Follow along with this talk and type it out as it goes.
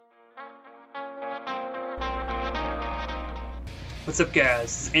What's up, guys?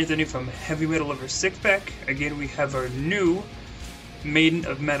 This is Anthony from Heavy Metal Over Six Pack. Again, we have our new Maiden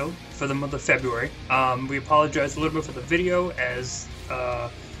of Metal for the month of February. We apologize a little bit for the video as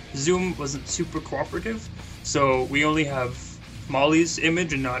Zoom wasn't super cooperative, so we only have Molly's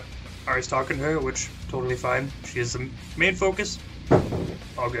image and not ours talking to her, which totally fine. She is the main focus.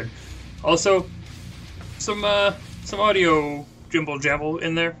 All good. Also, some audio jimble jamble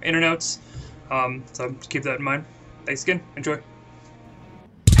in there, in and outs. So just keep that in mind. Thanks again. Enjoy.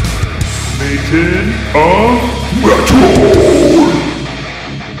 Maiden of Metal.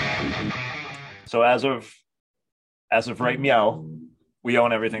 So as of right meow, we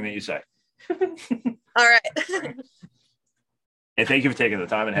own everything that you say. All right. And thank you for taking the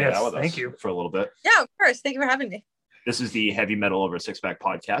time and hanging out with us thank you. for a little bit. Yeah, of course. Thank you for having me. This is the Heavy Metal Over Six Pack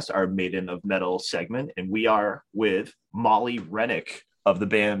podcast, our Maiden of Metal segment, and we are with Molly Rennick of the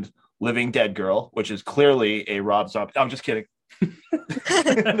band Living Dead Girl, which is clearly a Rob Zombie. I'm just kidding.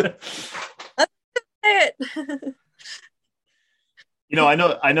 That's it. You know,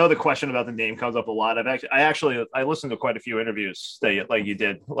 I know the question about the name comes up a lot. I listened to quite a few interviews that you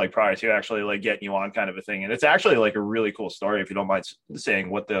did prior to actually getting you on kind of a thing. And it's actually a really cool story, if you don't mind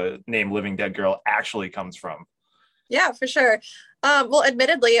saying what the name Living Dead Girl actually comes from. Yeah, for sure. Well,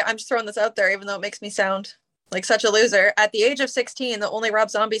 admittedly, I'm just throwing this out there, even though it makes me sound like such a loser. At the age of 16, the only Rob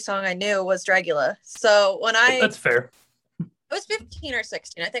Zombie song I knew was Dragula. So when That's fair. I was 15 or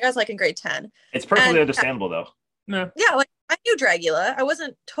 16, I think I was in grade 10. It's perfectly understandable though. Yeah, I knew Dragula. I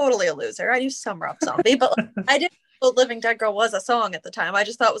wasn't totally a loser. I knew some Rob Zombie, but I didn't know Living Dead Girl was a song at the time. I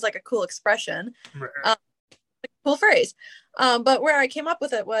just thought it was a cool expression, a cool phrase. But where I came up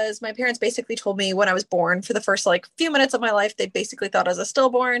with it was my parents basically told me when I was born, for the first few minutes of my life, they basically thought I was a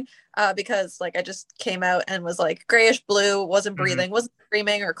stillborn because I just came out and was grayish blue, wasn't breathing, wasn't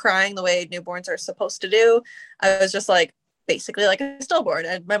screaming or crying the way newborns are supposed to do. I was just basically a stillborn.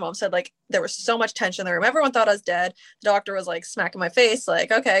 And my mom said there was so much tension in the room. Everyone thought I was dead. The doctor was smacking my face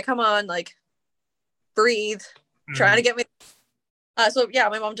okay, come on, breathe, trying to get me. So yeah,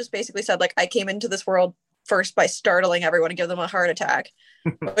 my mom just basically said I came into this world first by startling everyone and give them a heart attack,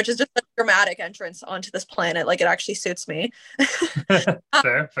 which is just a dramatic entrance onto this planet. It actually suits me.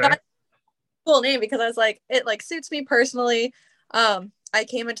 fair. Cool name because I was it suits me personally. I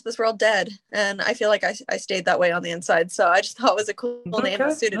came into this world dead, and I feel I stayed that way on the inside. So I just thought it was a cool name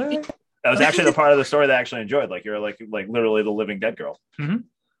that suited me. That was actually the part of the story that I actually enjoyed. You're literally the living dead girl. Mm-hmm.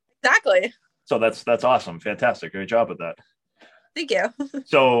 Exactly. So that's awesome. Fantastic. Great job with that. Thank you.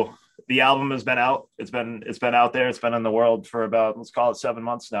 So the album has been out. It's been out there. It's been in the world for about, let's call it 7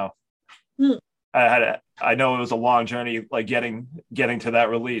 months now. I know it was a long journey, getting to that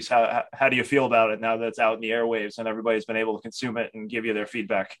release. How do you feel about it now that it's out in the airwaves and everybody's been able to consume it and give you their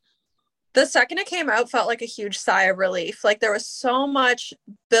feedback? The second it came out felt like a huge sigh of relief. There was so much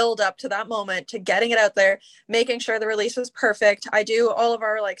build up to that moment, to getting it out there, making sure the release was perfect. I do all of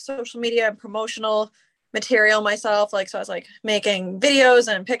our social media and promotional material myself. So I was making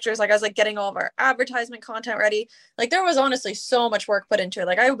videos and pictures. I was getting all of our advertisement content ready. There was honestly so much work put into it.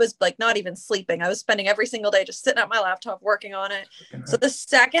 I was not even sleeping. I was spending every single day just sitting at my laptop working on it. So the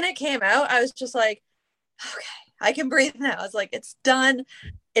second it came out, I was just okay, I can breathe now. I was it's done.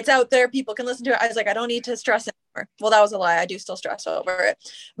 It's out there. People can listen to it. I was I don't need to stress anymore. Well, that was a lie. I do still stress over it.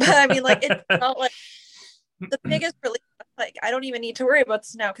 But I mean, it felt the biggest relief. I don't even need to worry about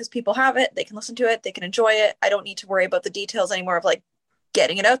this now because people have it. They can listen to it. They can enjoy it. I don't need to worry about the details anymore of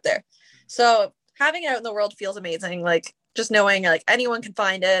getting it out there. So having it out in the world feels amazing. Just knowing anyone can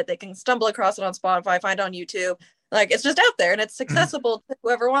find it. They can stumble across it on Spotify, find it on YouTube. It's just out there and it's accessible to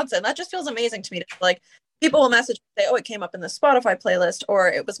whoever wants it. And that just feels amazing to me. People will message me, say, oh, it came up in the Spotify playlist, or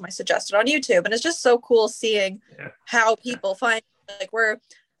it was my suggested on YouTube. And it's just so cool seeing how people find we're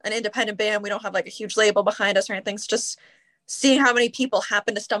an independent band. We don't have a huge label behind us or anything. It's just seeing how many people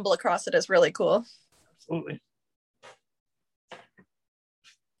happen to stumble across it is really cool. Absolutely.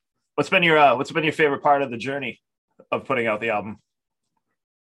 What's been your favorite part of the journey of putting out the album?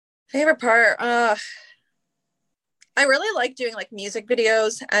 Favorite part? I really like doing music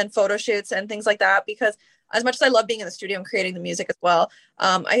videos and photo shoots and things like that, because as much as I love being in the studio and creating the music as well,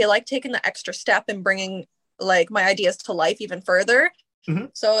 I like taking the extra step and bringing my ideas to life even further. Mm-hmm.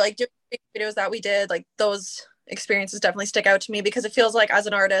 So doing videos that we did, those experiences definitely stick out to me, because it feels as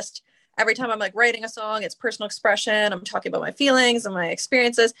an artist, every time I'm writing a song, it's personal expression. I'm talking about my feelings and my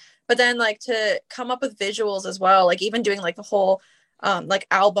experiences, but then to come up with visuals as well, even doing the whole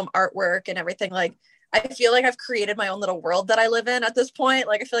album artwork and everything. I feel I've created my own little world that I live in at this point.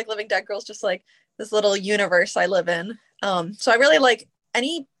 I feel Living Dead Girl is just this little universe I live in. So I really like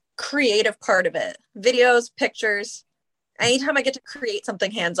any creative part of it, videos, pictures, anytime I get to create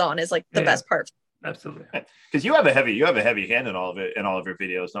something hands-on is like the best part. Absolutely. Because you have a heavy hand in all of it, in all of your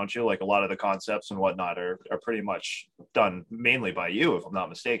videos, don't you? Like a lot of the concepts and whatnot are pretty much done mainly by you, if I'm not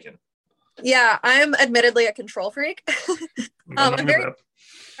mistaken. Yeah, I'm admittedly a control freak.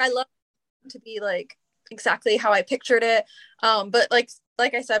 I love to be like exactly how I pictured it. But like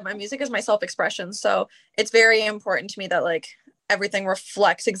I said, my music is my self-expression. So it's very important to me that like everything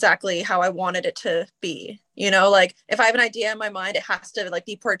reflects exactly how I wanted it to be. You know, like if I have an idea in my mind, it has to like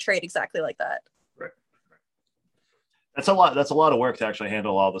be portrayed exactly like that. Right. That's a lot of work to actually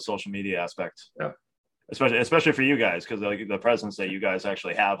handle all the social media aspect. Yeah. Especially for you guys, because like the presence that you guys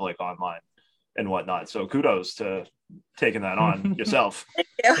actually have like online and whatnot. So kudos to taking that on yourself. Thank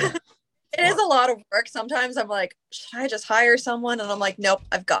you. It is a lot of work. Sometimes I'm like, should I just hire someone? And I'm like, nope,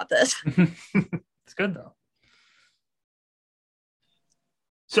 I've got this. It's good though.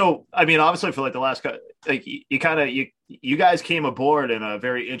 So, I mean, obviously for like the last, like you guys came aboard in a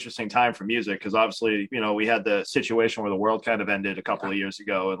very interesting time for music. Cause obviously, you know, we had the situation where the world kind of ended a couple of years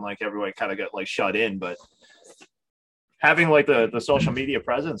ago and like everybody kind of got like shut in, but having like the social media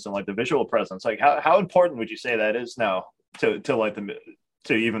presence and like the visual presence, like how important would you say that is now to like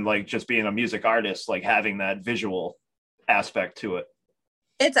to even like just being a music artist, like having that visual aspect to it?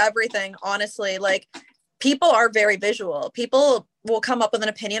 It's everything, honestly. Like people are very visual. People will come up with an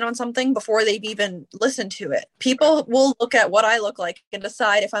opinion on something before they've even listened to it. People will look at what I look like and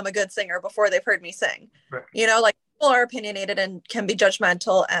decide if I'm a good singer before they've heard me sing. Right. You know, like people are opinionated and can be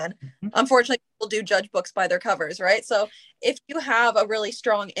judgmental. And unfortunately, people do judge books by their covers, right? So if you have a really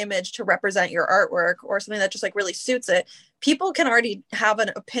strong image to represent your artwork or something that just like really suits it, people can already have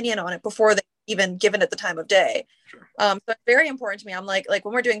an opinion on it before they even given it the time of day. Sure. So it's very important to me. I'm like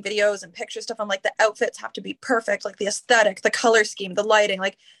when we're doing videos and picture stuff, I'm like the outfits have to be perfect, like the aesthetic, the color scheme, the lighting,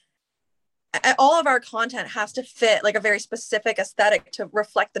 like all of our content has to fit like a very specific aesthetic to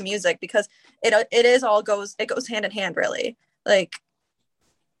reflect the music, because it goes hand in hand, really. Like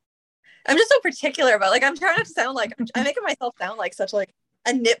I'm just so particular about, like, I'm trying not to sound like I'm making myself sound like such like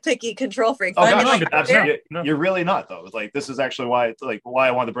a nitpicky control freak. Oh, I mean, like, absolutely. You're really not though. Like this is actually why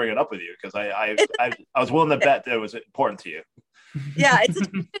I wanted to bring it up with you, because I was willing to bet that it was important to you. Yeah, it's a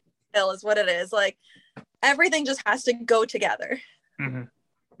skill is what it is. Like everything just has to go together. Mm-hmm.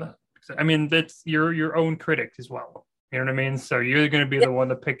 I mean, that's your own critic as well. You know what I mean? So you're going to be the one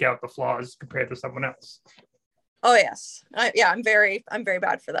to pick out the flaws compared to someone else. Oh yes, I'm very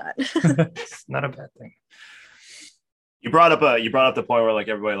bad for that. It's not a bad thing. You brought up the point where like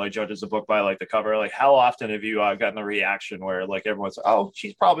everybody like judges a book by like the cover. Like how often have you gotten a reaction where like everyone's like, oh,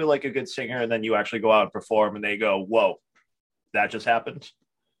 she's probably like a good singer, and then you actually go out and perform and they go, whoa, that just happened?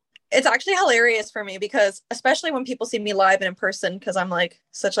 It's actually hilarious for me, because especially when people see me live and in person, because I'm like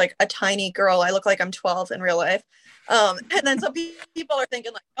such like a tiny girl. I look like I'm 12 in real life. And then some people are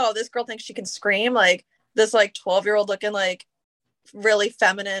thinking like, oh, this girl thinks she can scream. Like this like 12-year-old looking like really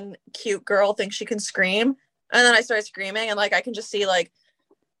feminine, cute girl thinks she can scream. And then I started screaming, and like I can just see like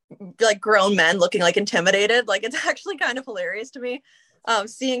grown men looking like intimidated. Like it's actually kind of hilarious to me,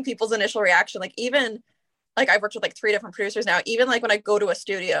 seeing people's initial reaction. Like even like I've worked with like 3 different producers now. Even like when I go to a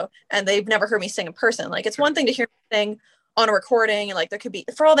studio and they've never heard me sing in person, like it's one thing to hear me sing on a recording, and like there could be,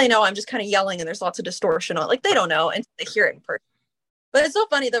 for all they know, I'm just kind of yelling and there's lots of distortion on it. Like they don't know until they hear it in person. But it's so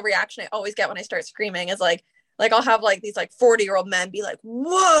funny, the reaction I always get when I start screaming is like I'll have like these like 40-year-old men be like,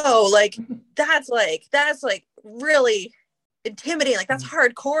 whoa, like that's really intimidating. Like that's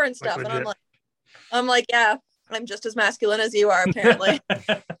hardcore and stuff. Like, and I'm like, yeah, I'm just as masculine as you are, apparently.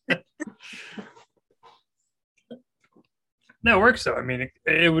 No, it works though. I mean,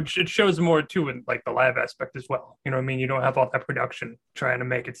 it shows more too in like the live aspect as well. You know what I mean? You don't have all that production trying to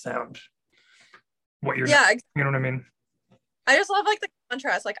make it sound what you're. Yeah, you know what I mean? I just love like the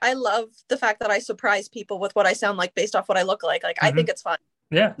contrast. Like I love the fact that I surprise people with what I sound like based off what I look like. Like I think it's fun.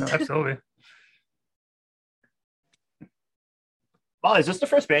 Yeah, no, absolutely. Well, is this the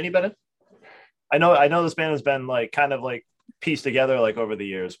first band you've been in? I know this band has been like kind of like pieced together like over the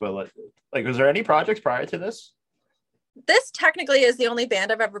years, but like was there any projects prior to this? This technically is the only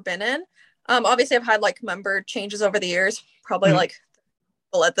band I've ever been in. Obviously I've had like member changes over the years, probably like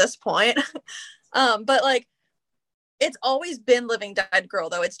at this point. But like it's always been Living Dead Girl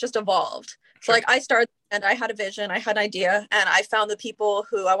though. It's just evolved. So like I started and I had a vision, I had an idea, and I found the people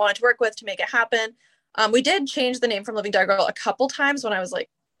who I wanted to work with to make it happen. We did change the name from Living Dead Girl a couple times when I was like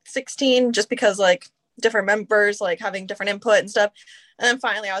 16, just because like different members like having different input and stuff. And then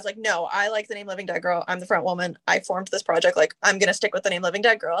finally I was like, no, I like the name Living Dead Girl. I'm the front woman. I formed this project. Like I'm going to stick with the name Living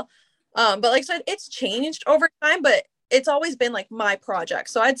Dead Girl. But like, so it's changed over time, but it's always been like my project.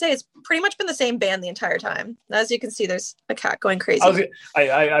 So I'd say it's pretty much been the same band the entire time. As you can see, there's a cat going crazy.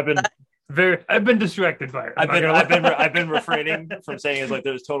 I've been distracted by it. I've been refraining from saying it's like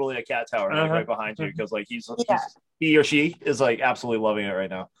there's totally a cat tower like right behind you because like he or she is like absolutely loving it right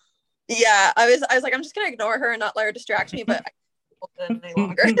now. Yeah, I was like, I'm just gonna ignore her and not let her distract me, but I can't hold it any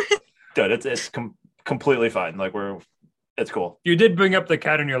longer. Dude, it's completely fine. Like it's cool. You did bring up the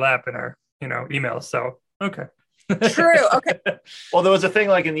cat in your lap in our emails, so okay. True. Okay. Well, there was a thing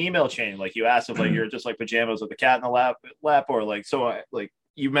like in the email chain, like you asked if like you're just like pajamas with the cat in the lap, or like like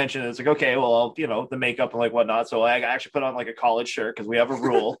you mentioned it's like okay, well, I'll the makeup and like whatnot. So I actually put on like a college shirt because we have a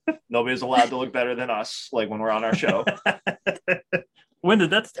rule: nobody's allowed to look better than us. Like when we're on our show. When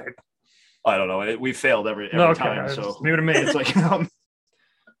did that start? I don't know. We failed every time. So new to me. It's like.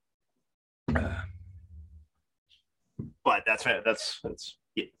 But that's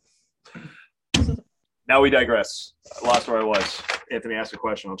yeah. Now we digress. I lost where I was. Anthony asked a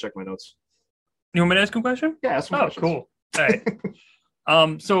question. I'll check my notes. You want me to ask a question? Yeah, ask some questions. Cool. Hey.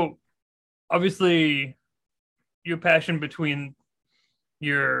 So obviously your passion between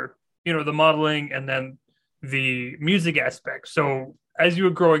your, the modeling and then the music aspect. So as you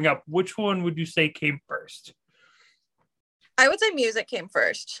were growing up, which one would you say came first? I would say music came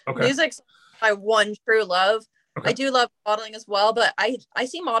first. Okay. Music's my one true love. Okay. I do love modeling as well, but I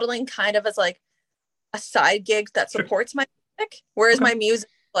see modeling kind of as like a side gig that supports my music, whereas my music,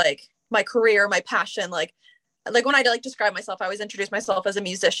 like my career, my passion, like when I like describe myself, I always introduce myself as a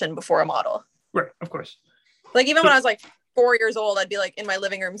musician before a model. Right, of course. Like even when I was like 4 years old, I'd be like in my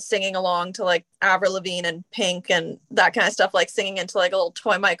living room singing along to like Avril Lavigne and Pink and that kind of stuff, like singing into like a little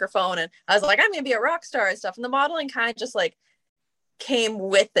toy microphone. And I was like, I'm gonna be a rock star and stuff. And the modeling kind of just like came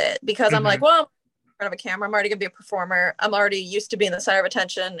with it because I'm like, well, of a camera, I'm already gonna be a performer. I'm already used to being the center of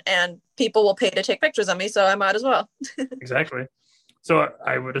attention and people will pay to take pictures of me, so I might as well. Exactly. So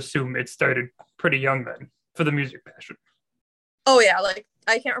I would assume it started pretty young then for the music passion. Oh yeah, like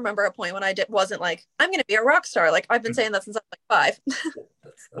I can't remember a point when I wasn't like, I'm gonna be a rock star. Like I've been saying that since I was like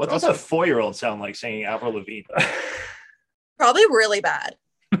 5. What does a 4-year-old sound like singing Avril Lavigne? Probably really bad.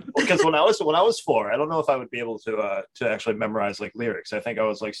 Because when I was 4, I don't know if I would be able to actually memorize like lyrics. I think I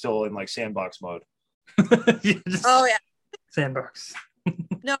was like still in like sandbox mode. Oh yeah, sandbox.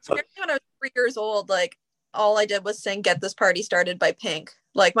 No, when I was 3 years old, like all I did was sing "Get This Party Started" by Pink.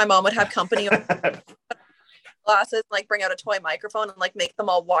 Like my mom would have company glasses, like bring out a toy microphone and like make them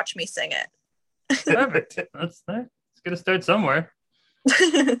all watch me sing it. Perfect. That's nice. It's gonna start somewhere.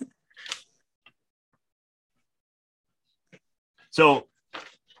 So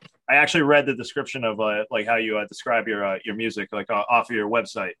I actually read the description of like how you describe your music like off of your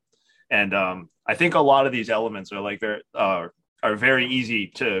website. And I think a lot of these elements are like are very easy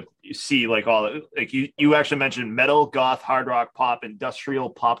to see. Like like you actually mentioned metal, goth, hard rock, pop, industrial,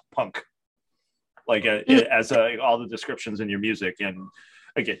 pop, punk, like as all the descriptions in your music. And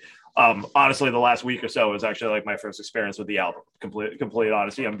again, honestly, the last week or so was actually like my first experience with the album. Complete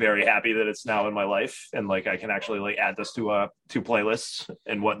honesty, I'm very happy that it's now in my life and like I can actually like add this to playlists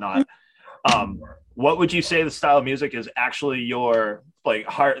and whatnot. What would you say the style of music is actually your like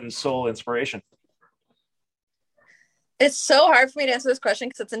heart and soul inspiration? It's so hard for me to answer this question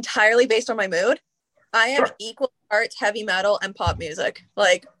because it's entirely based on my mood. I am equal parts heavy metal and pop music,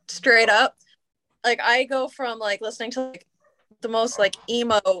 like straight up. Like I go from like listening to like the most like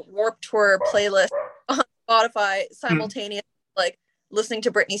emo Warped Tour playlist on Spotify simultaneously, like listening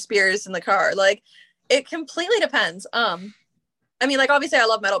to Britney Spears in the car. Like it completely depends. I mean, like, obviously I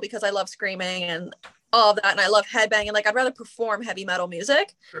love metal because I love screaming and all of that. And I love headbanging. Like, I'd rather perform heavy metal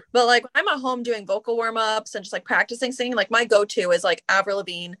music. Sure. But, like, when I'm at home doing vocal warm-ups and just, like, practicing singing, like, my go-to is, like, Avril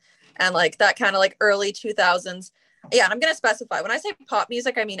Lavigne and, like, that kind of, like, early 2000s. Yeah, and I'm going to specify. When I say pop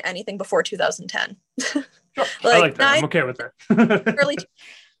music, I mean anything before 2010. Sure. I like that. I'm okay with that. Early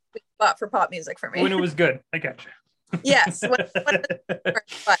spot for pop music for me. When it was good. I got you. Yes.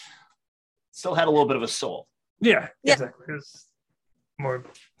 Still had a little bit of a soul. Yeah. Exactly. It was more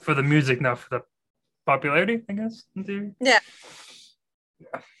for the music, not for the popularity, I guess, in theory. Yeah.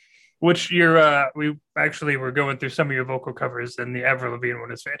 Which we actually were going through some of your vocal covers, and the Avril Lavigne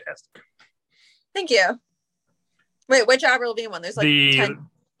one is fantastic. Thank you. Wait, which Avril Lavigne one? There's like 10.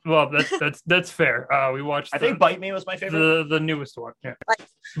 Well, that's fair. We watched. I think "Bite Me" was my favorite. The newest one, yeah,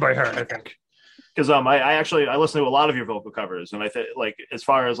 by her, I think. Because I listened to a lot of your vocal covers, and I think like as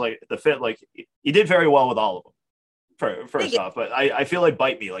far as like the fit, like you did very well with all of them. First off, but I feel like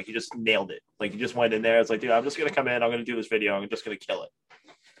 "Bite Me," like you just nailed it. Like you just went in there. It's like, dude, I'm just gonna come in. I'm gonna do this video. I'm just gonna kill it.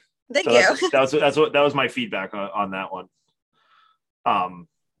 Thank you. That was my feedback on that one.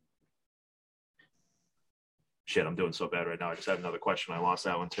 Shit, I'm doing so bad right now. I just had another question. I lost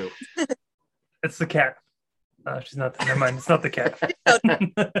that one too. It's the cat. She's not. Never mind. It's not the cat.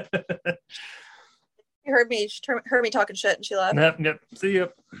 You heard me. She heard me talking shit, and she left. Yep. See you.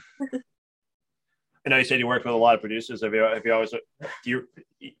 I know you said you work with a lot of producers. Have you always you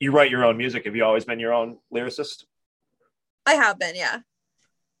write your own music? Have you always been your own lyricist? I have been, yeah.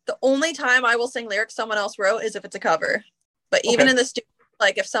 The only time I will sing lyrics someone else wrote is if it's a cover. But even in the studio,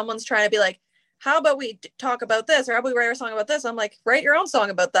 like if someone's trying to be like, how about we talk about this, or how about we write our song about this? I'm like, write your own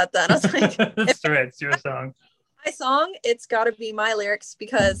song about that then. I was like, that's right. It's your song. My song, it's got to be my lyrics,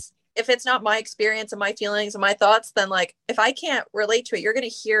 because if it's not my experience and my feelings and my thoughts, then like if I can't relate to it, you're going to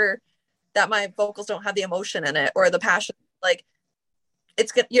hear that my vocals don't have the emotion in it or the passion. Like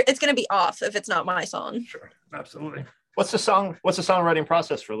it's going to be off if it's not my song. Sure. Absolutely. What's the songwriting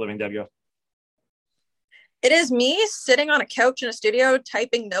process for Living Dead Go? It is me sitting on a couch in a studio,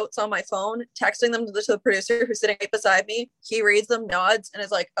 typing notes on my phone, texting them to the producer who's sitting right beside me. He reads them, nods, and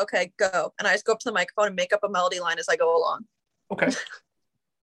is like, okay, go. And I just go up to the microphone and make up a melody line as I go along. Okay.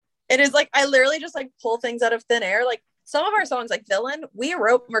 It is like, I literally just like pull things out of thin air. Like some of our songs, like Villain, we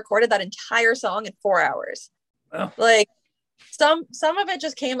wrote and recorded that entire song in 4 hours. Oh. Like some of it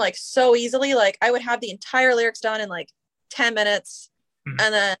just came like so easily. Like I would have the entire lyrics done in like 10 minutes. And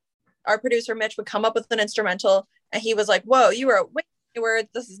then our producer Mitch would come up with an instrumental, and he was like, whoa, you wrote way too many words.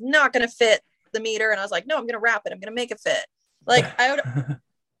 This is not going to fit the meter. And I was like, no, I'm going to rap it. I'm going to make it fit. Like I would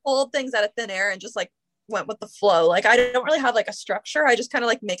pull things out of thin air and just like went with the flow. Like I don't really have like a structure. I just kind of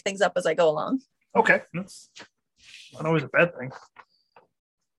like make things up as I go along. Okay. That's not always a bad thing.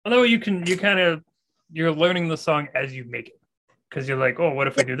 Although you're learning the song as you make it. Because you're like, oh, what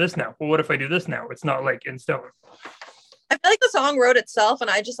if I do this now? Well, what if I do this now? It's not like in stone. I feel like the song wrote itself, and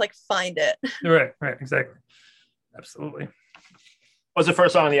I just like find it. Right, exactly. Absolutely. What's the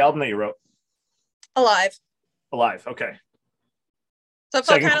first song on the album that you wrote? Alive. Okay. So it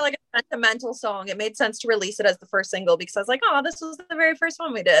felt kind of like a sentimental song. It made sense to release it as the first single because I was like, oh, this was the very first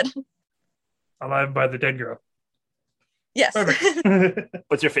one we did. Alive by the Dead Girl. Yes. Perfect.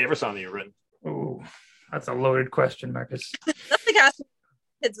 What's your favorite song that you've written? Oh, that's a loaded question, Marcus. Nothing Cast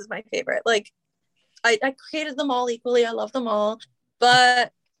Kids is my favorite. Like, I created them all equally. I love them all,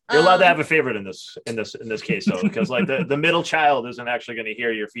 but you're allowed to have a favorite in this case, though, because like the middle child isn't actually going to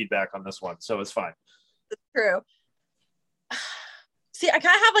hear your feedback on this one, so it's fine. It's true. See, I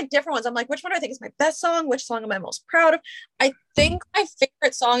kind of have like different ones. I'm like, which one do I think is my best song? Which song am I most proud of? I think my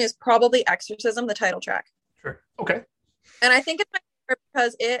favorite song is probably Exorcism, the title track. Sure. Okay. And I think it's my favorite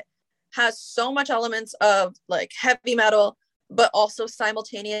because it has so much elements of like heavy metal, but also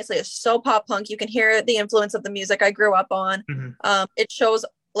simultaneously it's so pop punk. You can hear the influence of the music I grew up on. It shows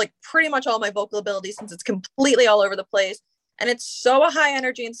like pretty much all my vocal abilities since it's completely all over the place. And it's so high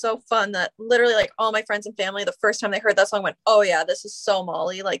energy and so fun that literally like all my friends and family, the first time they heard that song went, oh yeah, this is so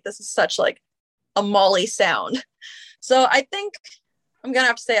Molly. Like this is such like a Molly sound. So I think I'm going to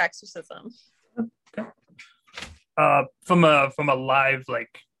have to say Exorcism. Okay. From a live,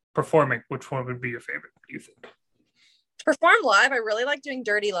 like performing, which one would be your favorite, do you think? To perform live, I really like doing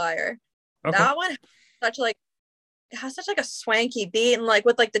Dirty Liar. Okay. That one has such like a swanky beat, and like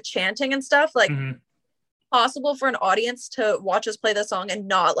with like the chanting and stuff, like possible for an audience to watch us play the song and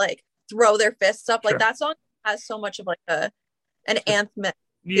not like throw their fists up. Like that song has so much of like an anthem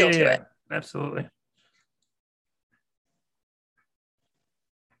feel to it. Absolutely.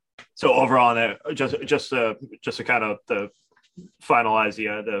 So overall, just to kind of finalize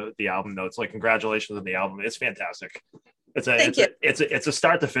the album notes, like congratulations on the album. It's fantastic. It's a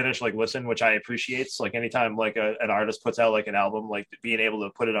start to finish like listen, which I appreciate. It's like anytime like an artist puts out like an album, like being able to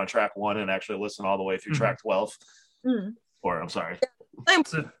put it on track 1 and actually listen all the way through track 12. Or I'm sorry.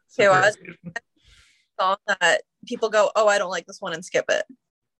 It's a song that people go, oh, I don't like this one, and skip it.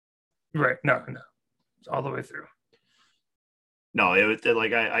 Right. No. It's all the way through. No,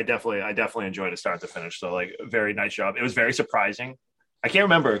 I definitely enjoyed it start to finish. So like very nice job. It was very surprising. I can't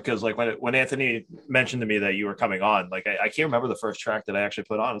remember because like when Anthony mentioned to me that you were coming on, like I can't remember the first track that I actually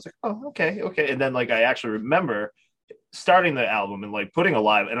put on. I was like, oh, okay. And then like I actually remember starting the album and like putting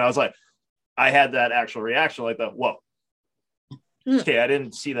Alive, and I was like, I had that actual reaction like that. Whoa. Okay, I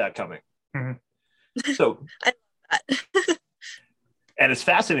didn't see that coming. So and it's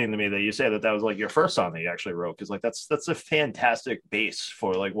fascinating to me that you say that was like your first song that you actually wrote, because like that's a fantastic base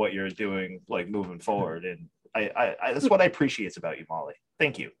for like what you're doing like moving forward. And I that's what I appreciate about you, Molly.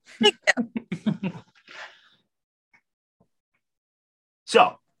 Thank you.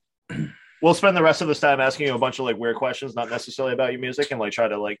 So we'll spend the rest of this time asking you a bunch of like weird questions, not necessarily about your music, and like try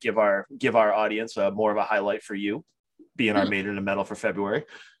to like give our audience more of a highlight for you being our Maiden in Metal for February.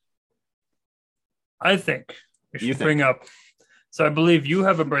 I think we should bring up. So I believe you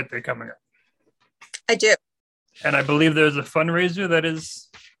have a birthday coming up. I do. And I believe there's a fundraiser that is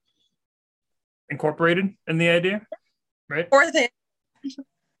incorporated in the idea, right? Fourth.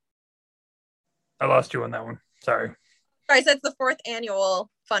 I lost you on that one. Sorry. I said it's the 4th annual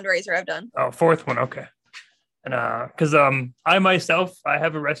fundraiser I've done. Oh, 4th one. Okay. And because I myself, I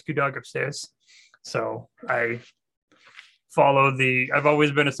have a rescue dog upstairs, so I follow I've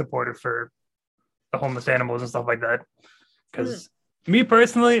always been a supporter for the homeless animals and stuff like that. Because me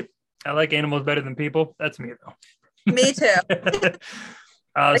personally, I like animals better than people. That's me though. Me too.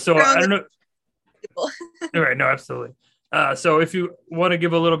 So I don't know. All right. No, absolutely. So if you want to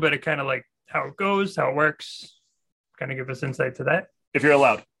give a little bit of kind of like how it goes, how it works, kind of give us insight to that. If you're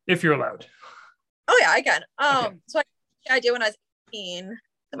allowed. If you're allowed. Oh yeah, I can. Okay. So I had the idea when I was 18.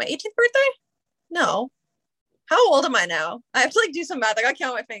 My 18th birthday? No. How old am I now? I have to like do some math. I gotta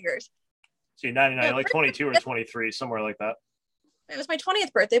count my fingers. So you're 99, like 22 or 23, somewhere like that. It was my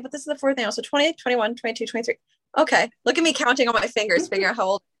 20th birthday, but this is the 4th annual. So 20, 21, 22, 23. Okay. Look at me counting on my fingers, figuring out how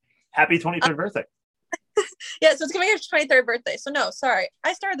old. Happy 23rd birthday. Yeah, so it's gonna be your 23rd birthday. So no, sorry.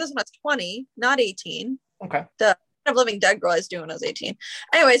 I started this when I was 20, not 18. Okay. The kind of living dead girl I was doing when I was 18.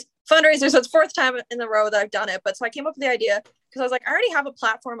 Anyways, fundraiser. So it's 4th time in the row that I've done it. But so I came up with the idea because I was like, I already have a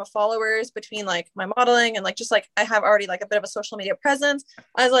platform of followers between like my modeling and like just like I have already like a bit of a social media presence.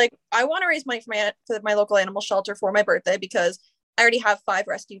 I was like, I want to raise money for my local animal shelter for my birthday because I already have 5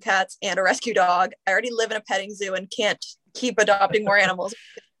 rescue cats and a rescue dog. I already live in a petting zoo and can't keep adopting more animals.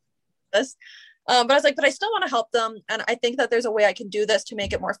 But I was like, but I still want to help them. And I think that there's a way I can do this to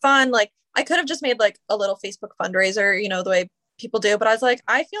make it more fun. Like I could have just made like a little Facebook fundraiser, you know, the way people do. But I was like,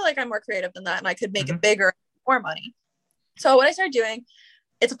 I feel like I'm more creative than that. And I could make it bigger, more money. So what I started doing,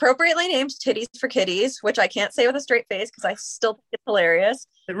 it's appropriately named Titties for Kitties, which I can't say with a straight face because I still think it's hilarious.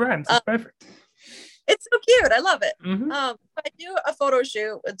 It rhymes. It's perfect. It's so cute. I love it. I do a photo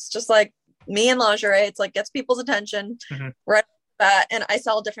shoot. It's just like me in lingerie. It's like gets people's attention right off the bat. And I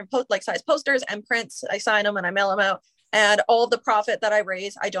sell different size posters and prints. I sign them and I mail them out. And all of the profit that I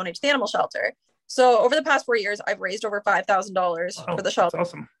raise, I donate to the animal shelter. So over the past 4 years, I've raised over $5,000 for the shelter. That's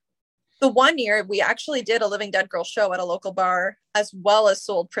awesome. The 1 year we actually did a Living Dead Girl show at a local bar, as well as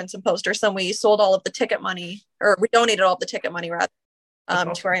sold prints and posters. So we sold all of the ticket money, or we donated all of the ticket money rather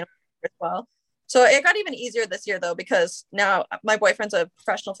to our animal as well. So it got even easier this year though, because now my boyfriend's a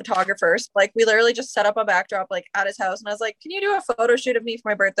professional photographer. So like we literally just set up a backdrop like at his house, and I was like, "Can you do a photo shoot of me for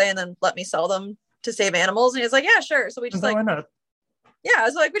my birthday and then let me sell them to save animals?" And he was like, "Yeah, sure." So we just why not? Yeah,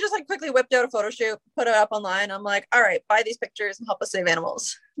 so like we just like quickly whipped out a photo shoot, put it up online. I'm like, "All right, buy these pictures and help us save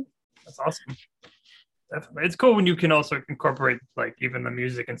animals." That's awesome. Definitely. It's cool when you can also incorporate like even the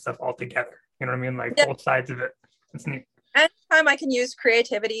music and stuff all together. You know what I mean? Like both sides of it. It's neat. Anytime I can use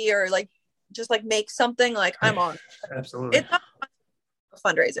creativity or like just like make something, like I'm on. Absolutely. It's not a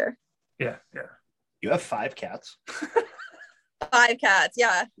fundraiser. Yeah. You have 5 cats? 5 cats.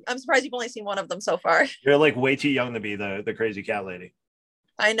 Yeah. I'm surprised you've only seen one of them so far. You're like way too young to be the crazy cat lady.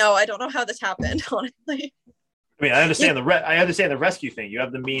 I know. I don't know how this happened, honestly. I mean, I understand the rescue thing. You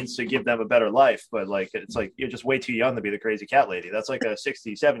have the means to give them a better life, but like it's like you're just way too young to be the crazy cat lady. That's like a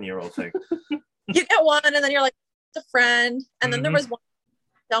 67-year-old thing. You get one, and then you're like, it's a friend. And then there was one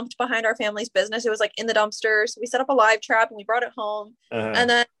dumped behind our family's business. It was like in the dumpster. So we set up a live trap and we brought it home. And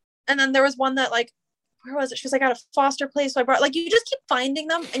then there was one that like, where was it? She was like at a foster place. So I brought, like, you just keep finding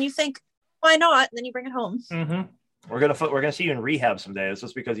them and you think, why not? And then you bring it home. We're gonna see you in rehab someday. It's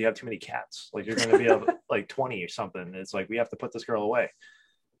just because you have too many cats. Like you're gonna be like 20 or something. It's like we have to put this girl away.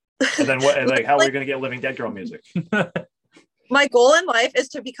 And then what? And like how are we gonna get Living Dead Girl music? My goal in life is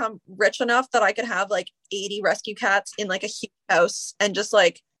to become rich enough that I could have like 80 rescue cats in like a huge house and just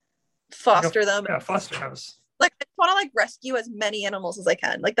like foster them. Yeah, foster house. Like I want to like rescue as many animals as I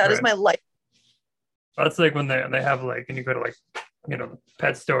can. Like that is my life. That's like when they have like, and you go to like, you know, the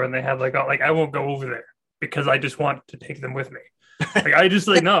pet store and they have like, I won't go over there because I just want to take them with me. Like I just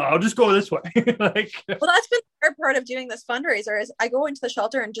like, no, I'll just go this way. Like, well, that's been the hard part of doing this fundraiser is I go into the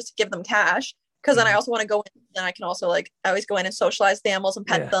shelter and just give them cash. Because then I also want to go in and I can also like, I always go in and socialize the animals and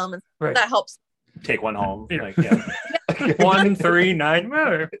pet them. And that helps. Take one home. Yeah. Like, 1, 3, 9,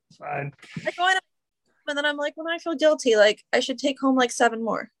 it's fine. I go in and then I'm like, when I feel guilty, like I should take home like 7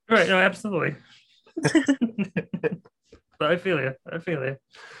 more. Right. No, absolutely. But I feel you.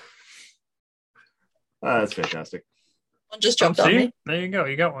 Oh, that's fantastic. One just jumped on me. There you go.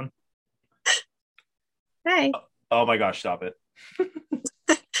 You got one. Hey. Oh my gosh, stop it.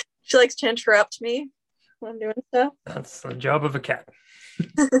 She likes to interrupt me when I'm doing stuff. That's the job of a cat.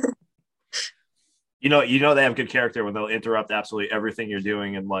 You know they have good character when they'll interrupt absolutely everything you're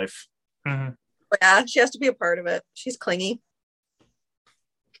doing in life. Yeah, she has to be a part of it. She's clingy.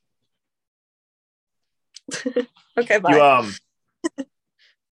 Okay, bye. You a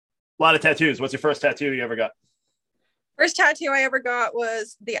lot of tattoos. What's your first tattoo you ever got? First tattoo I ever got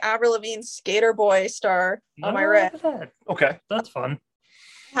was the Avril Lavigne Skater Boy star on my wrist. Okay, that's fun.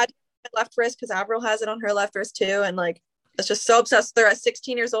 I had my left wrist because Avril has it on her left wrist too, and like I was just so obsessed with her at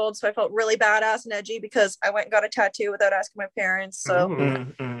 16 years old. So I felt really badass and edgy because I went and got a tattoo without asking my parents. So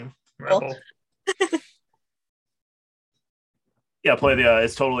Rebel. Yeah, play the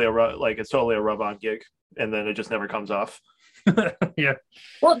it's totally a rub-on gig, and then it just never comes off. Yeah.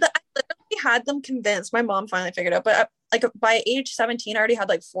 Well, I literally had them convinced. My mom finally figured out, but like by age 17, I already had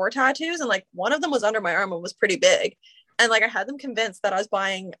like 4 tattoos, and like one of them was under my arm and was pretty big. And like I had them convinced that I was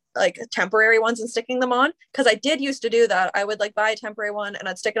buying like temporary ones and sticking them on, because I did used to do that. I would like buy a temporary one and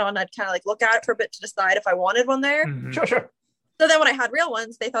I'd stick it on. And I'd kind of like look at it for a bit to decide if I wanted one there. Mm-hmm. Sure. So then when I had real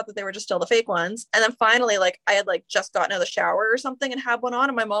ones, they thought that they were just still the fake ones. And then finally, like I had like just gotten out of the shower or something and had one on,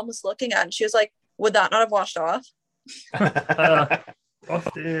 and my mom was looking at it and she was like, would that not have washed off?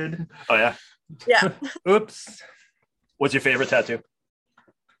 Busted. Oh yeah. Yeah. Oops. What's your favorite tattoo?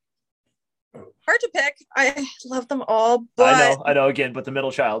 Hard to pick. I love them all, but I know. Again, but the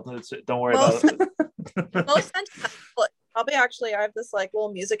middle child. Don't worry about it. Most sentimental. Probably actually, I have this like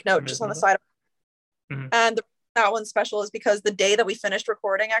little music note just on the side, and that one's special is because the day that we finished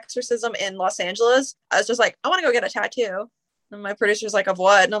recording Exorcism in Los Angeles, I was just like, I want to go get a tattoo. And my producer's like, of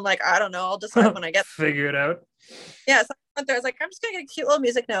what? And I'm like, I don't know. I'll decide when I get figure it out. Yeah, so I went there. I was like, I'm just gonna get a cute little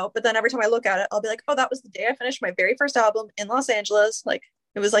music note. But then every time I look at it, I'll be like, oh, that was the day I finished my very first album in Los Angeles. Like,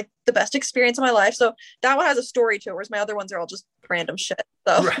 it was like the best experience of my life. So that one has a story to it, whereas my other ones are all just random shit.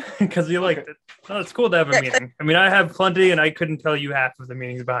 So because you liked it. Oh, it's cool to have a meaning. I mean, I have plenty, and I couldn't tell you half of the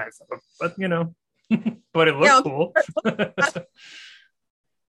meanings behind stuff, but you know, but it looks cool.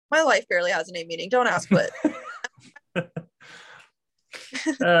 My life barely has a name meaning. Don't ask what.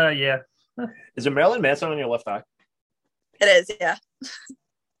 Yeah. Is it Marilyn Manson on your left eye? It is, yeah.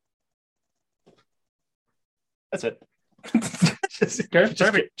 That's it.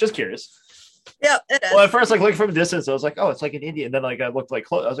 just curious. Yeah, it is. Well, at first, like looking from a distance, I was like, "Oh, it's like an Indian." And then, like, I looked like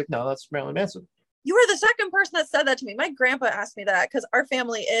close. I was like, "No, that's Marilyn Manson." You were the second person that said that to me. My grandpa asked me that because our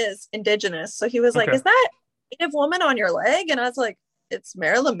family is indigenous, so he was like, "Is that Native woman on your leg?" And I was like, "It's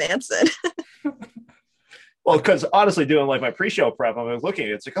Marilyn Manson." Well, because honestly, doing like my pre-show prep, I'm like, looking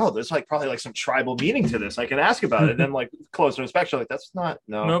at it, it's like, oh, there's like probably like some tribal meaning to this. I can ask about it. And then like closer inspection, like that's not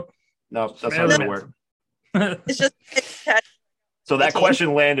nope, that's not gonna work. It's just so that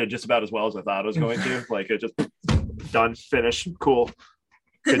question landed just about as well as I thought it was going to. Like it just done, finish, cool,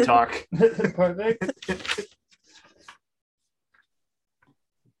 good talk. Perfect.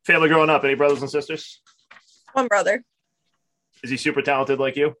 Family growing up, any brothers and sisters? One brother. Is he super talented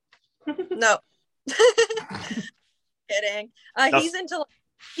like you? No. Kidding. He's into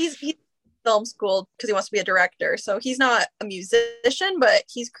he's film school because he wants to be a director, so he's not a musician, but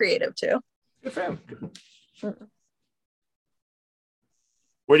he's creative too. Good for him.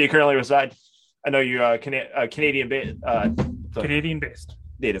 Where do you currently reside? I know you're Canadian based. Canadian based.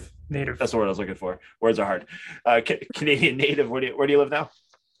 Native. That's the word I was looking for. Words are hard. Canadian native. Where do you live now?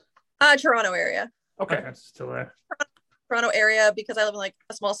 Toronto area. Okay. Still there. Toronto area because I live in like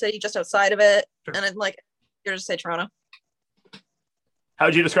a small city just outside of it, and I'm like, you're just say Toronto. How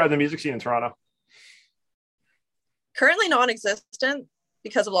would you describe the music scene in Toronto? Currently non-existent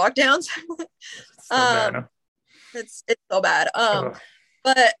because of lockdowns. It's so bad.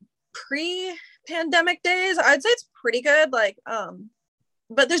 But pre-pandemic days, I'd say it's pretty good. Like,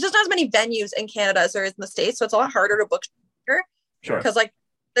 but there's just not as many venues in Canada as there is in the States, so it's a lot harder to book here. Sure. Because like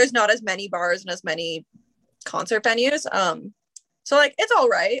there's not as many bars and as many concert venues. So like it's all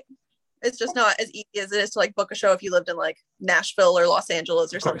right. It's just not as easy as it is to like book a show if you lived in like Nashville or Los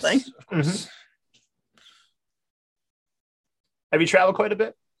Angeles or something. Of course. Mm-hmm. Have you traveled quite a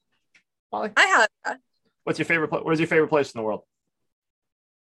bit, Molly? I have. What's your favorite place? Where's your favorite place in the world?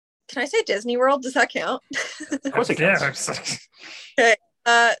 Can I say Disney World? Does that count? Of course it counts. Okay.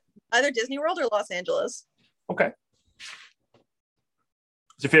 Either Disney World or Los Angeles. Okay.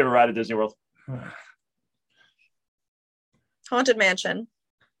 What's your favorite ride at Disney World? Haunted Mansion.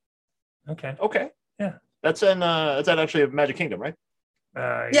 Okay. Yeah. That's actually a Magic Kingdom, right?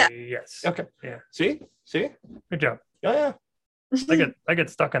 Yeah. Yes. Okay. Yeah. See? Good job. Yeah. I get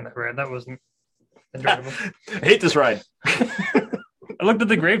stuck on that ride. That wasn't enjoyable. I hate this ride. I looked at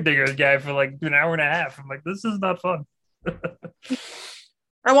the Gravediggers guy for like an hour and a half. I'm like, this is not fun.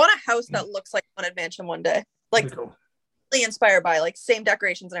 I want a house that looks like Haunted Mansion one day. Like cool. Really inspired by like same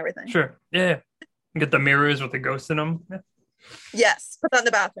decorations and everything. Sure. Yeah. Get the mirrors with the ghosts in them. Yeah. Yes. Put that in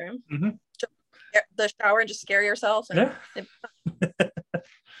the bathroom. Mm-hmm. the shower and just scare yourself. And Yeah.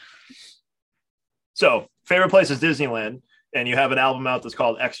 So, favorite place is Disneyland, and you have an album out that's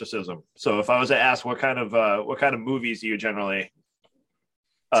called Exorcism. So, if I was to ask what kind of movies do you generally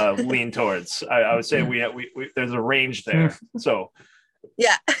lean towards, I would say we there's a range there. So,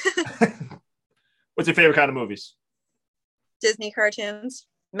 yeah. what's your favorite kind of movies? Disney cartoons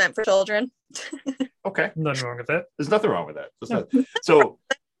meant for children. Okay, Nothing wrong with that. there's nothing wrong with that.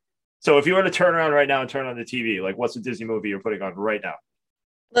 So if you were to turn around right now and turn on the TV, like what's the Disney movie you're putting on right now?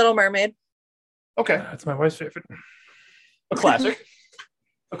 Little Mermaid. Okay, That's my wife's favorite. a classic.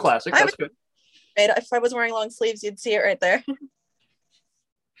 A classic. That's good. If I was wearing long sleeves, you'd see it right there.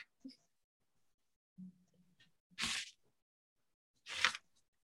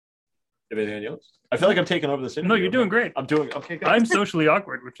 Anything else? I feel like I'm taking over this interview. No, you're doing great. I'm doing okay. Good. I'm socially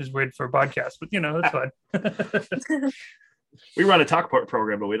awkward, which is weird for a podcast, but that's fine. We run a talk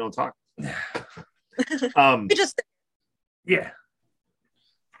program, but we don't talk. We just Yeah.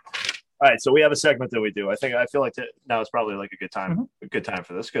 All right, so we have a segment that we do. I feel like now is probably like a good time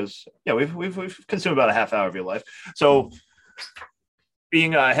for this because we've consumed about a half hour of your life. So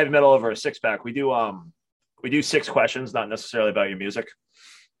being a heavy metal over a 6-pack, we do 6 questions, not necessarily about your music.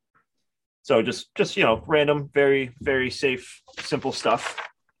 So just random, very very safe, simple stuff.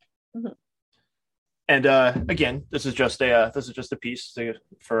 Mhm. And again, this is just a piece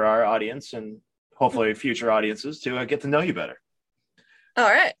for our audience and hopefully future audiences to get to know you better. all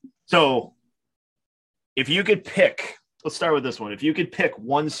right. So, if you could pick, let's start with this one. If you could pick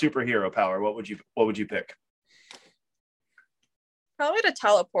one superhero power, what would you pick? Probably to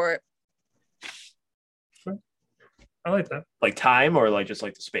teleport. I like that. Like time or like just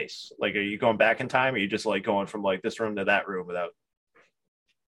like the space? Like, are you going back in time or are you just like going from like this room to that room without?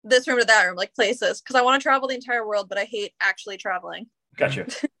 This room to that room, like places. Because I want to travel the entire world, but I hate actually traveling. Gotcha.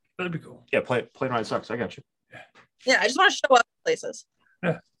 That'd be cool. Yeah, plane ride sucks. I got you. Yeah, I just want to show up places.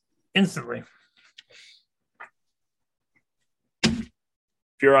 Yeah. Instantly. If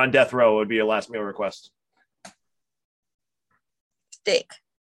you're on death row, what would be your last meal request? Steak.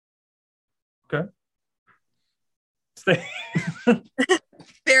 Okay. Stay.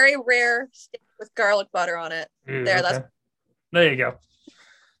 Very rare steak with garlic butter on it. There you go.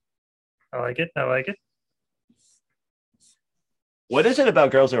 I like it. What is it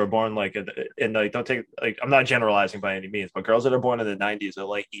about girls that were born like in like don't take like I'm not generalizing by any means, but girls that are born in the 90s that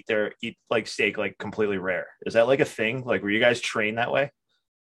like eat like steak like completely rare. Is that like a thing? Like were you guys trained that way?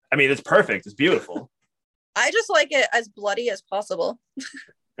 I mean, it's perfect. It's beautiful. I just like it as bloody as possible.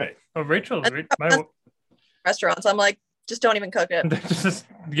 Right. Oh, Rachel, Restaurants, I'm like, just don't even cook it. just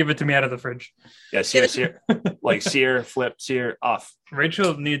give it to me out of the fridge. Yeah, sear, like sear, flip, sear, off.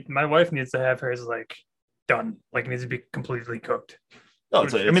 My wife needs to have hers like done, like it needs to be completely cooked. Oh,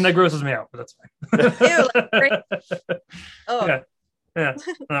 I mean, that grosses me out, but that's fine. Ew, like, great. Oh, yeah.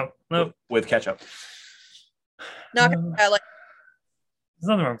 No. With ketchup. Not I like. There's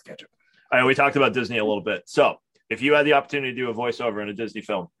nothing wrong with ketchup. All right, we talked about Disney a little bit. So, if you had the opportunity to do a voiceover in a Disney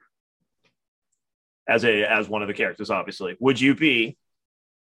film, as one of the characters, obviously, would you be?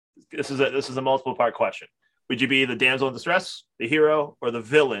 This is a multiple part question. Would you be the damsel in distress, the hero, or the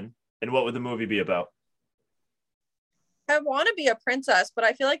villain? And what would the movie be about? I want to be a princess, but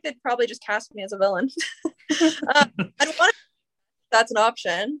I feel like they'd probably just cast me as a villain. I'd want. That's an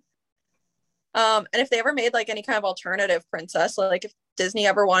option. And if they ever made like any kind of alternative princess, like if Disney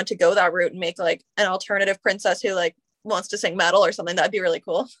ever wanted to go that route and make like an alternative princess who like wants to sing metal or something, that'd be really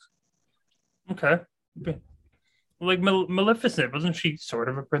cool. Okay. Like Maleficent, wasn't she sort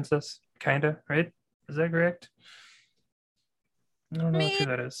of a princess? Kind of, right? Is that correct? I don't know who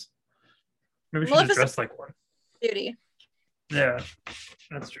that is. Maybe she just dressed like one. Beauty. Yeah,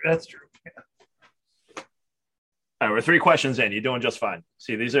 that's true. Yeah. All right, we're 3 questions in. You're doing just fine.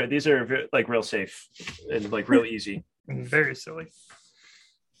 See, these are like real safe and like real easy. Very silly.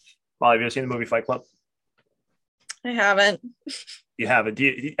 Molly, have you ever seen the movie Fight Club? I haven't. You haven't. Do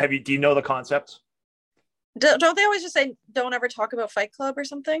you know the concept? Don't they always just say don't ever talk about Fight Club or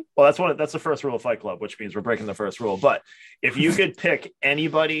something? Well, that's the first rule of Fight Club, which means we're breaking the first rule. But if you could pick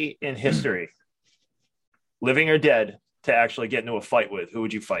anybody in history, living or dead, to actually get into a fight with, who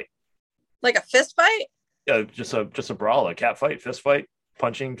would you fight? Like a fist fight? Just a brawl, a cat fight, fist fight,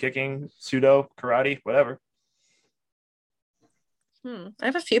 punching, kicking, pseudo, karate, whatever. I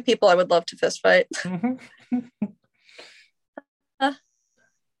have a few people I would love to fist fight.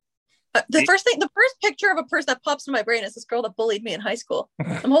 The first picture of a person that pops in my brain is this girl that bullied me in high school.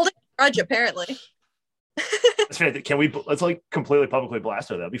 I'm holding a grudge, apparently. That's fair. Let's like completely publicly blast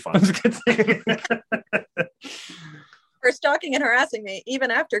her. That'd be fun. for stalking and harassing me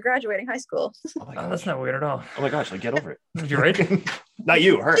even after graduating high school. Oh my Oh, gosh. that's not weird at all. Oh my gosh, like get over it. You're right. Not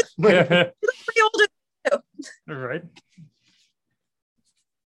you, her. Yeah. Pretty old. You're right.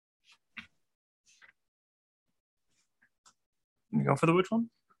 You going for the which one?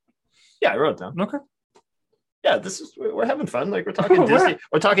 Yeah, I wrote it down. Okay. Yeah, we're having fun. Like we're talking Oh, Disney. wow.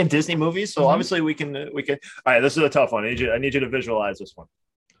 We're talking Disney movies. So Mhm. obviously we can. All right, this is a tough one. I need you to visualize this one.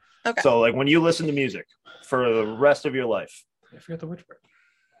 Okay. So like when you listen to music for the rest of your life, I forgot the which part.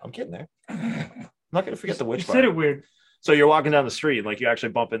 I'm getting there. I'm not gonna forget the witch You part. said it weird. So you're walking down the street and like you actually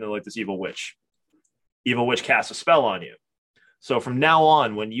bump into like this evil witch. Evil witch casts a spell on you. So from now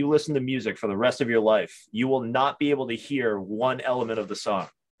on, when you listen to music for the rest of your life, you will not be able to hear one element of the song.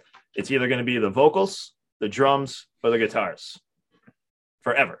 It's either going to be the vocals, the drums, or the guitars.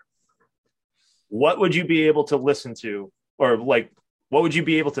 Forever. What would you be able to listen to, or like, what would you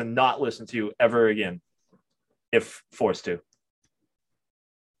be able to not listen to ever again, if forced to?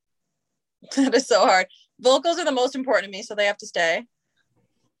 That is so hard. Vocals are the most important to me, so they have to stay.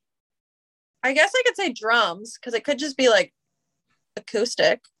 I guess I could say drums, because it could just be like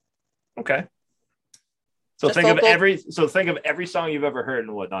acoustic. Okay. So Just think vocal. of every song you've ever heard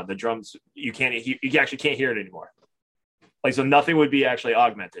and whatnot. The drums you actually can't hear it anymore. Like so, nothing would be actually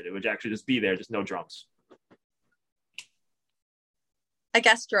augmented. It would actually just be there, just no drums. I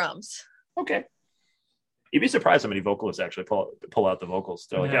guess drums. Okay. You'd be surprised how many vocalists actually pull out the vocals.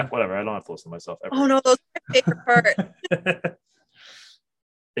 They're like, Yeah. yeah, whatever. I don't have to listen to myself ever. Oh no, those are my favorite part.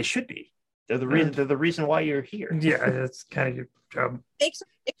 They should be. They're the reason. They're the reason why you're here. Yeah, that's kind of your job. Makes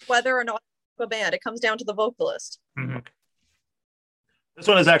whether or not a band. It comes down to the vocalist. Mhm. This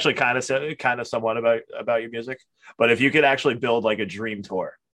one is actually kind of somewhat about your music. But if you could actually build like a dream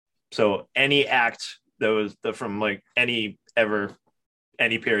tour, so any act that was from like any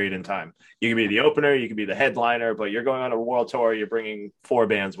period in time, you can be the opener, you can be the headliner, but you're going on a world tour. You're bringing 4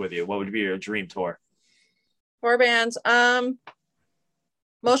 bands with you. What would be your dream tour? 4 bands.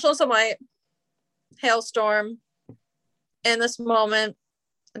 Motionless in White, Hailstorm, In This Moment,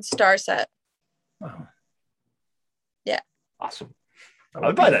 and Starset. Wow. Awesome. I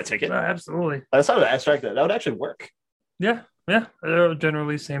would buy that ticket. Absolutely. That's not an abstract. That would actually work. Yeah. They're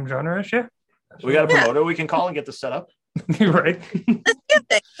generally same genre-ish. Yeah. We got a Yeah. promoter we can call and get this set up. You're right. Let's do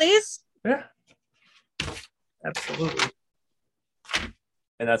it, please. Yeah. Absolutely.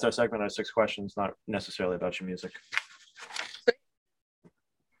 And that's our segment, our 6 questions, not necessarily about your music.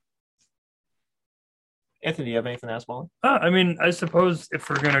 Anthony, do you have anything to ask Molly? I mean, I suppose if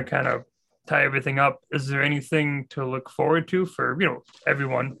we're gonna kind of tie everything up, is there anything to look forward to for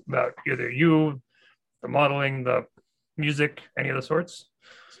everyone about either you, the modeling, the music, any of the sorts?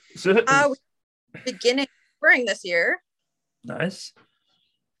 Beginning touring this year. Nice.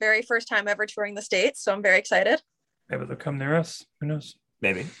 Very first time ever touring the States, so I'm very excited. Maybe they'll come near us. Who knows?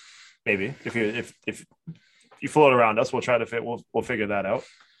 Maybe. If you float around us, we'll try to we'll figure that out.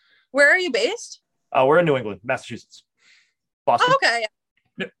 Where are you based? We're in New England, Massachusetts, Boston. Oh, okay.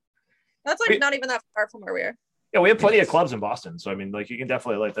 Yeah. That's like not even that far from where we are. Yeah, we have plenty of clubs in Boston. So I mean, like you can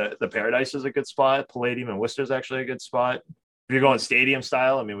definitely like the Paradise is a good spot. Palladium and Worcester is actually a good spot. If you're going stadium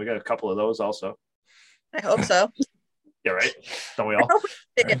style, I mean, we got a couple of those also. I hope so. Yeah, right. Don't we all?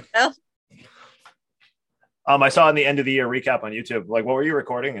 Well, I saw in the end of the year recap on YouTube. Like, what were you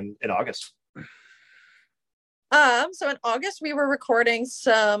recording in August? so in August we were recording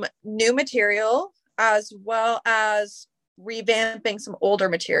some new material as well as revamping some older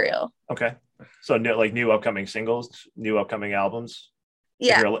material. Okay, so new upcoming singles, new upcoming albums.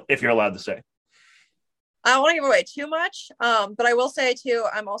 Yeah. If you're allowed to say. I don't want to give away too much, but I will say too,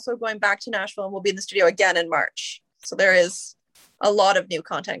 I'm also going back to Nashville and we'll be in the studio again in March. So there is a lot of new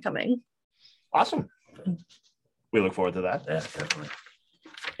content coming. Awesome. We look forward to that. Yeah, definitely.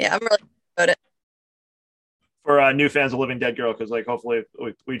 Yeah, I'm really about it. For new fans of Living Dead Girl, because like hopefully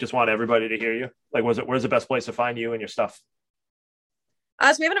we just want everybody to hear you. Like, where's the best place to find you and your stuff?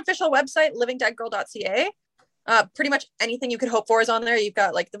 So we have an official website, livingdeadgirl.ca. Pretty much anything you could hope for is on there. You've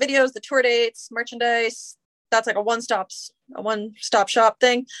got like the videos, the tour dates, merchandise. That's like a one-stop shop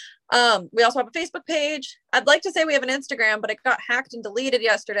thing. We also have a Facebook page. I'd like to say we have an Instagram, but it got hacked and deleted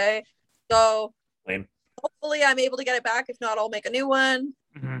yesterday. So Lame. Hopefully I'm able to get it back. If not, I'll make a new one.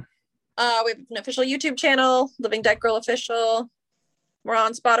 Mm-hmm. We have an official YouTube channel, Living Dead Girl Official. We're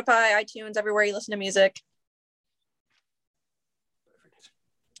on Spotify, iTunes, everywhere you listen to music.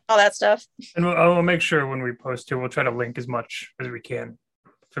 All that stuff. And we'll make sure when we post too, we'll try to link as much as we can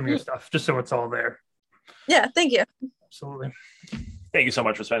from your stuff, just so it's all there. Yeah, thank you. Absolutely. Thank you so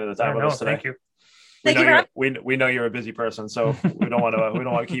much for spending the time with us today. Thank you. We know you're a busy person, so we don't want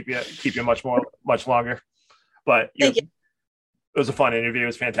to keep you much longer. But Thank you. It was a fun interview. It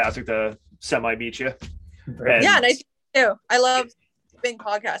was fantastic to semi-meet you. And Yeah, nice too. I love being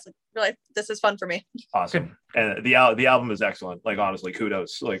podcast. Like, really, this is fun for me. awesome. And the album is excellent. Like, honestly,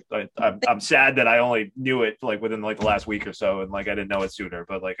 kudos. Like, I'm sad that I only knew it like within like the last week or so, and like I didn't know it sooner.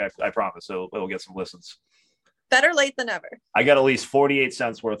 But like I promise it'll get some listens. Better late than never. I got at least 48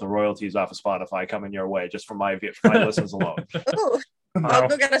 cents worth of royalties off of Spotify coming your way just from my listens alone. Ooh, I'll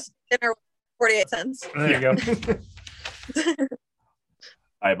go get us dinner. 48 cents. There you go.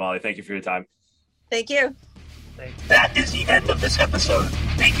 All right, Molly. Thank you for your time. Thank you. That is the end of this episode.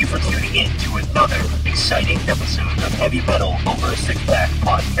 Thank you for tuning in to another exciting episode of Heavy Metal Over a Six Pack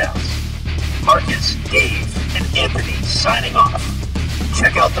podcast. Marcus, Dave, and Anthony signing off.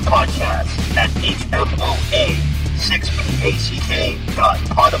 Check out the podcast at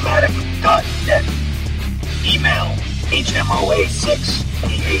hmoa6pack.podomatic.net. Email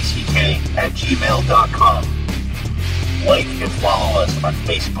hmoa6pack@gmail.com. Like and follow us on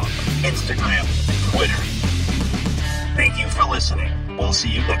Facebook, Instagram, and Twitter. Thank you for listening. We'll see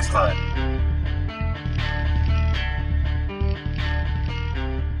you next time.